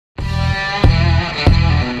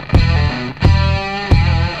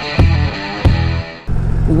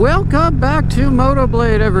Welcome back to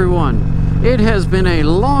Motoblade, everyone. It has been a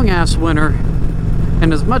long-ass winter,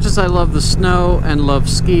 and as much as I love the snow and love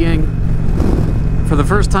skiing, for the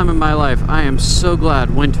first time in my life, I am so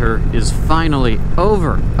glad winter is finally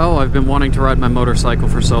over. Oh, I've been wanting to ride my motorcycle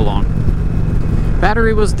for so long.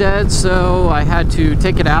 Battery was dead, so I had to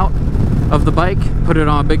take it out of the bike, put it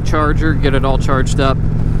on a big charger, get it all charged up.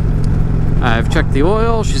 I've checked the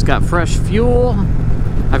oil, she's got fresh fuel.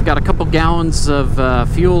 I've got a couple gallons of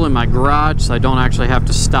fuel in my garage, so I don't actually have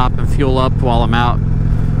to stop and fuel up while I'm out,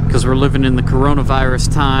 because we're living in the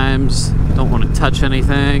coronavirus times. Don't want to touch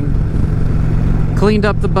anything. Cleaned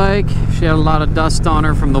up the bike. She had a lot of dust on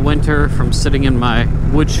her from the winter, from sitting in my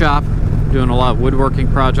wood shop, doing a lot of woodworking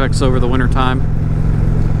projects over the winter time.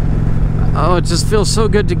 Oh, it just feels so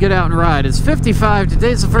good to get out and ride. It's 55.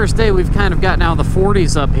 Today's the first day we've kind of gotten out of the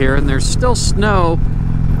 40s up here, and there's still snow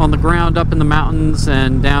on the ground up in the mountains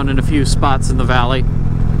and down in a few spots in the valley.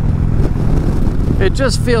 It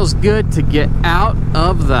just feels good to get out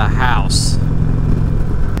of the house.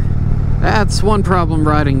 That's one problem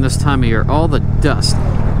riding this time of year, all the dust.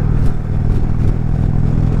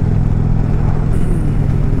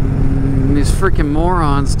 These freaking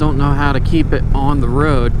morons don't know how to keep it on the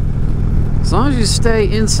road. As long as you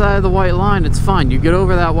stay inside the white line, it's fine. You get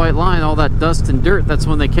over that white line, all that dust and dirt, that's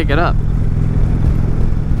when they kick it up.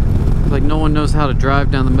 Like no one knows how to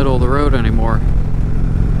drive down the middle of the road anymore.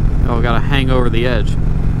 Oh, I gotta hang over the edge.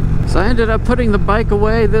 So I ended up putting the bike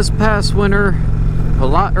away this past winter a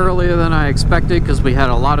lot earlier than I expected, because we had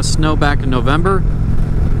a lot of snow back in November.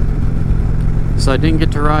 So I didn't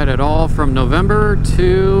get to ride at all from November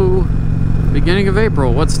to beginning of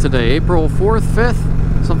April. What's today? April 4th,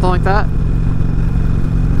 5th? Something like that.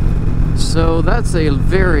 So that's a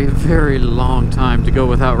very, very long time to go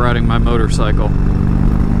without riding my motorcycle.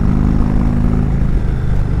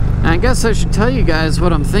 I guess I should tell you guys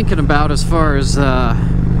what I'm thinking about as far as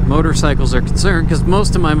motorcycles are concerned, because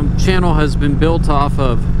most of my channel has been built off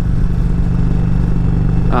of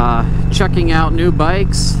checking out new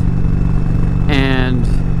bikes and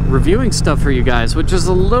reviewing stuff for you guys, which is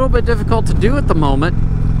a little bit difficult to do at the moment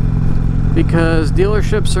because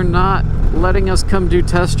dealerships are not letting us come do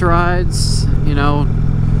test rides. You know,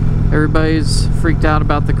 everybody's freaked out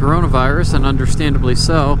about the coronavirus, and understandably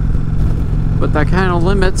so. But that kind of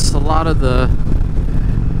limits a lot of the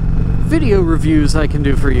video reviews I can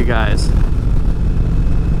do for you guys.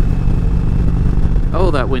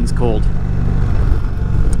 Oh, that wind's cold.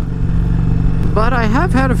 But I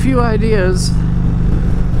have had a few ideas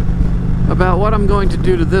about what I'm going to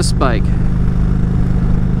do to this bike.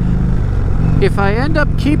 If I end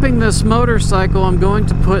up keeping this motorcycle, I'm going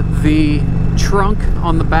to put the trunk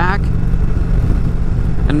on the back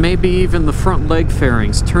and maybe even the front leg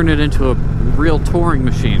fairings, turn it into a real touring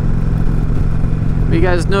machine. But you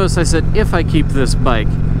guys notice I said if I keep this bike.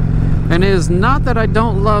 And it is not that I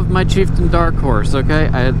don't love my Chieftain Dark Horse, okay?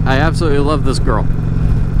 I absolutely love this girl.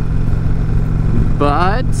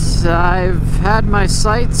 But I've had my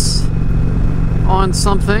sights on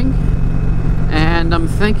something, and I'm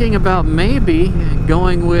thinking about maybe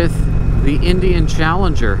going with the Indian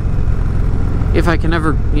Challenger. If I can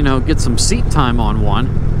ever, you know, get some seat time on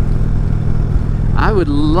one. I would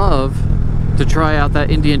love to try out that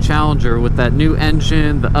Indian Challenger with that new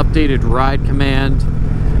engine, the updated ride command,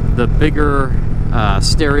 the bigger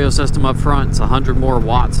stereo system up front. It's 100 more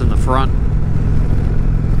watts in the front.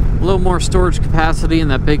 A little more storage capacity in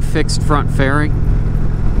that big fixed front fairing.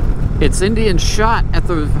 It's Indian shot at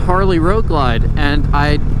the Harley Road Glide, and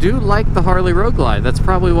I do like the Harley Road Glide. That's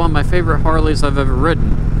probably one of my favorite Harleys I've ever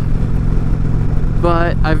ridden.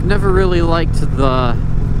 But I've never really liked the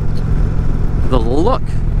look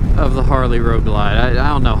of the Harley Road Glide. I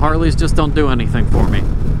don't know, Harleys just don't do anything for me.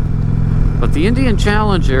 But the Indian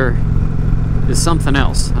Challenger is something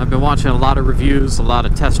else. I've been watching a lot of reviews, a lot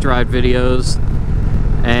of test ride videos,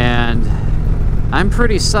 and I'm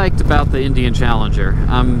pretty psyched about the Indian Challenger.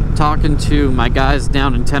 I'm talking to my guys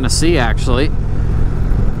down in Tennessee, actually,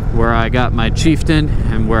 where I got my Chieftain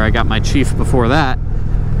and where I got my Chief before that.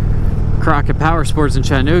 Crockett Power Sports in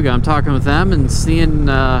Chattanooga. I'm talking with them and seeing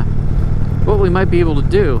what we might be able to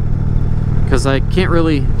do, because I can't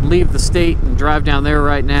really leave the state and drive down there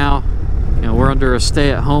right now. You know, we're under a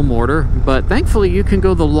stay-at-home order, but thankfully you can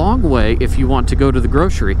go the long way if you want to go to the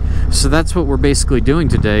grocery. So that's what we're basically doing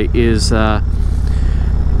today, is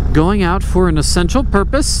going out for an essential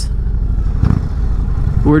purpose.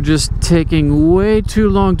 We're just taking way too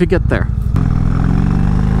long to get there.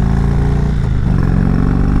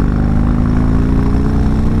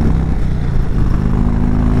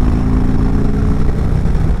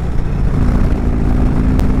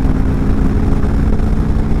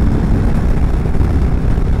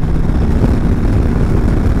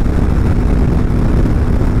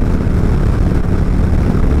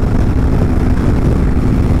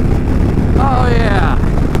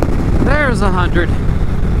 100.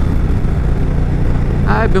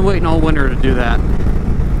 I've been waiting all winter to do that.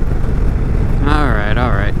 Alright,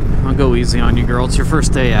 alright. I'll go easy on you, girl. It's your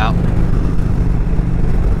first day out.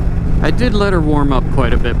 I did let her warm up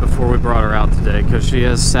quite a bit before we brought her out today, because she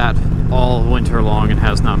has sat all winter long and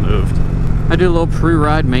has not moved. I did a little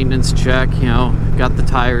pre-ride maintenance check, you know, got the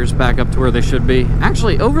tires back up to where they should be.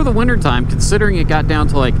 Actually, over the winter time, considering it got down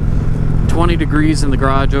to like 20 degrees in the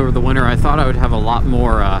garage over the winter, I thought I would have a lot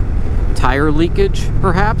more tire leakage,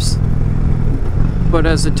 perhaps. But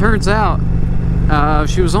as it turns out,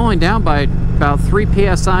 she was only down by about 3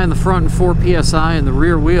 psi in the front and 4 psi in the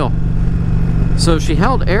rear wheel. So she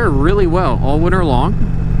held air really well all winter long.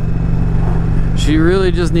 She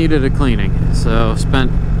really just needed a cleaning, so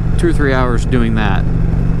spent 2 or 3 hours doing that.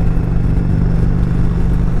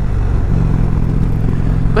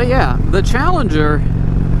 But yeah, the Challenger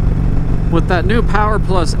with that new Power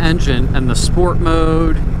Plus engine and the sport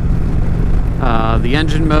mode, the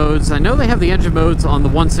engine modes. I know they have the engine modes on the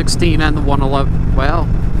 116 and the 111. Well,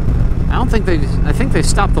 I think they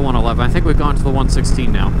stopped the 111. I think we've gone to the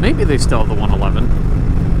 116 now. Maybe they still have the 111.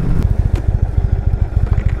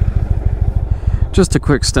 Just a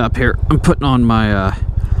quick stop here. I'm putting on my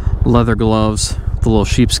leather gloves, the little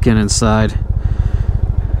sheepskin inside,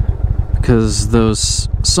 because those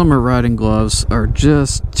summer riding gloves are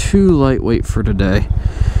just too lightweight for today.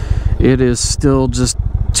 It is still just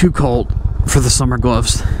too cold for the summer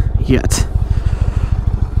gloves yet.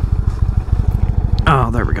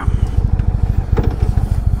 Oh, there we go.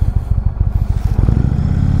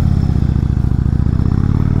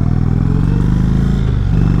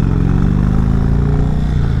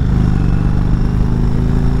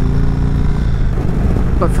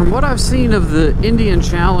 But from what I've seen of the Indian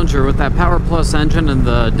Challenger with that Power Plus engine and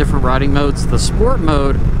the different riding modes, the sport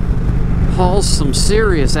mode hauls some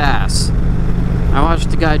serious ass. I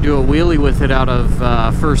watched a guy do a wheelie with it out of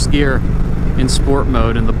first gear in sport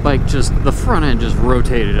mode, and the bike the front end just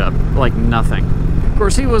rotated up like nothing. Of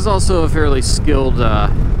course, he was also a fairly skilled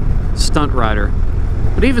stunt rider,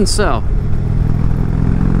 but even so,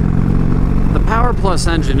 the Power Plus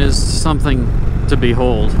engine is something to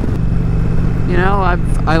behold. You know,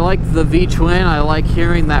 I like the V-twin, I like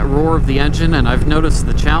hearing that roar of the engine, and I've noticed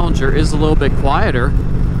the Challenger is a little bit quieter.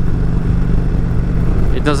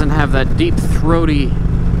 It doesn't have that deep, throaty,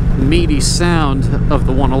 meaty sound of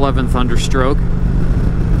the 111 Thunderstroke.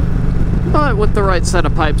 But with the right set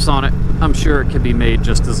of pipes on it, I'm sure it could be made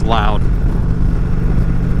just as loud.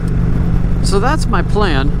 So that's my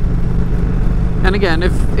plan. And again,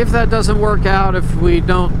 if that doesn't work out, if we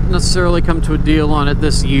don't necessarily come to a deal on it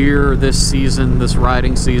this year, this season, this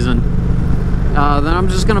riding season, then I'm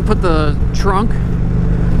just going to put the trunk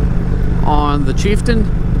on the Chieftain.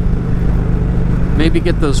 Maybe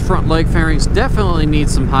get those front leg fairings. Definitely need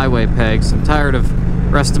some highway pegs. I'm tired of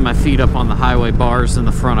resting my feet up on the highway bars in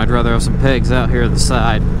the front. I'd rather have some pegs out here at the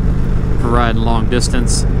side for riding long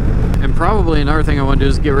distance. And probably another thing I want to do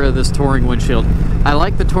is get rid of this touring windshield. I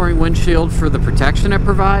like the touring windshield for the protection it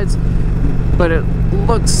provides, but it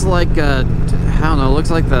looks like I don't know, it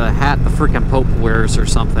looks like the hat the freaking Pope wears or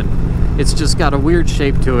something. It's just got a weird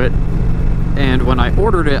shape to it. And when I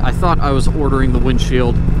ordered it, I thought I was ordering the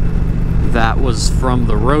windshield that was from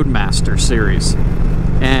the Roadmaster series,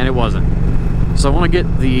 and it wasn't. So I want to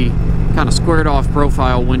get the kind of squared off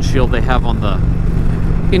profile windshield they have on the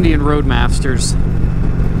Indian Roadmasters,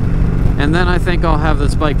 and then I think I'll have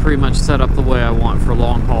this bike pretty much set up the way I want for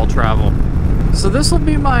long haul travel. So this will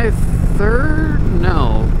be my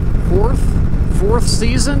fourth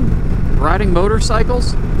season riding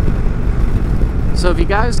motorcycles. So if you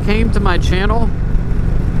guys came to my channel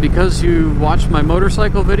because you watched my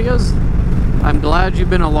motorcycle videos, I'm glad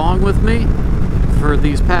you've been along with me for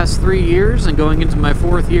these past 3 years and going into my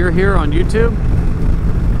 4th year here on YouTube.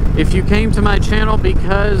 If you came to my channel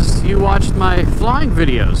because you watched my flying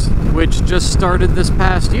videos, which just started this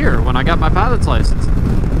past year when I got my pilot's license,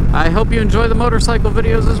 I hope you enjoy the motorcycle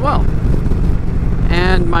videos as well.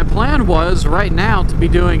 And my plan was right now to be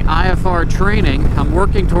doing IFR training. I'm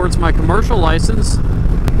working towards my commercial license,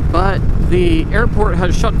 but the airport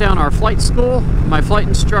has shut down our flight school. My flight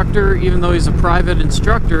instructor, even though he's a private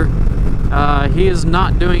instructor, he is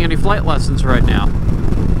not doing any flight lessons right now.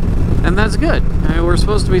 And that's good. I mean, we're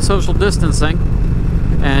supposed to be social distancing,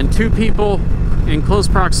 and 2 people in close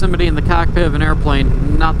proximity in the cockpit of an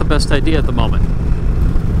airplane, not the best idea at the moment.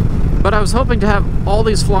 But I was hoping to have all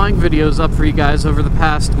these flying videos up for you guys over the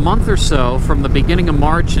past month or so. From the beginning of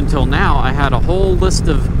March until now, I had a whole list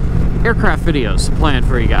of aircraft videos planned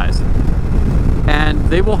for you guys. And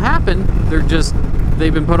they will happen,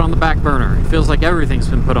 they've been put on the back burner. It feels like everything's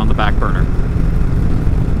been put on the back burner.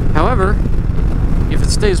 However, if it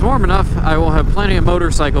stays warm enough, I will have plenty of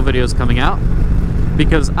motorcycle videos coming out,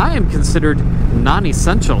 because I am considered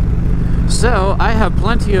non-essential. So I have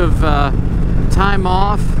plenty of time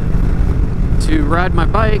off to ride my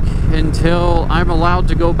bike until I'm allowed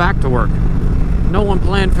to go back to work. No one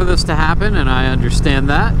planned for this to happen, and I understand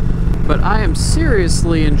that, but I am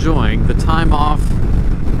seriously enjoying the time off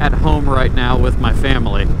at home right now with my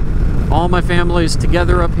family. All my family's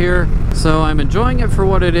together up here, so I'm enjoying it for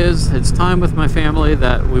what it is. It's time with my family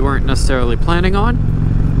that we weren't necessarily planning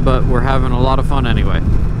on, but we're having a lot of fun anyway.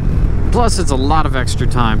 Plus, it's a lot of extra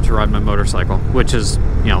time to ride my motorcycle, which is,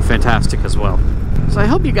 you know, fantastic as well. So I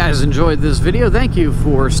hope you guys enjoyed this video. Thank you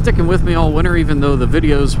for sticking with me all winter, even though the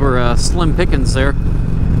videos were slim pickings there.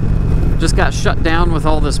 Just got shut down with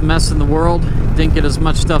all this mess in the world. Didn't get as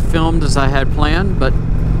much stuff filmed as I had planned, but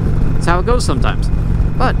it's how it goes sometimes.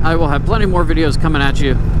 But I will have plenty more videos coming at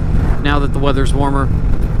you now that the weather's warmer.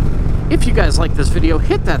 If you guys like this video,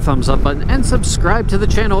 hit that thumbs up button and subscribe to the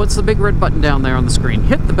channel. It's the big red button down there on the screen.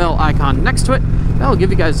 Hit the bell icon next to it. That'll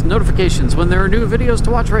give you guys notifications when there are new videos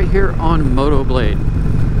to watch right here on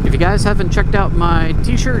MotoBlade. If you guys haven't checked out my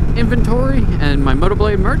t-shirt inventory and my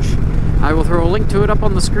MotoBlade merch, I will throw a link to it up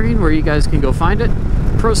on the screen where you guys can go find it.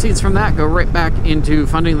 Proceeds from that go right back into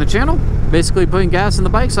funding the channel, basically putting gas in the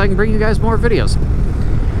bike so I can bring you guys more videos.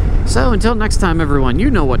 So until next time, everyone,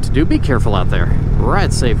 you know what to do. Be careful out there.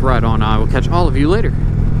 Ride safe, ride on. I will catch all of you later.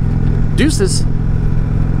 Deuces.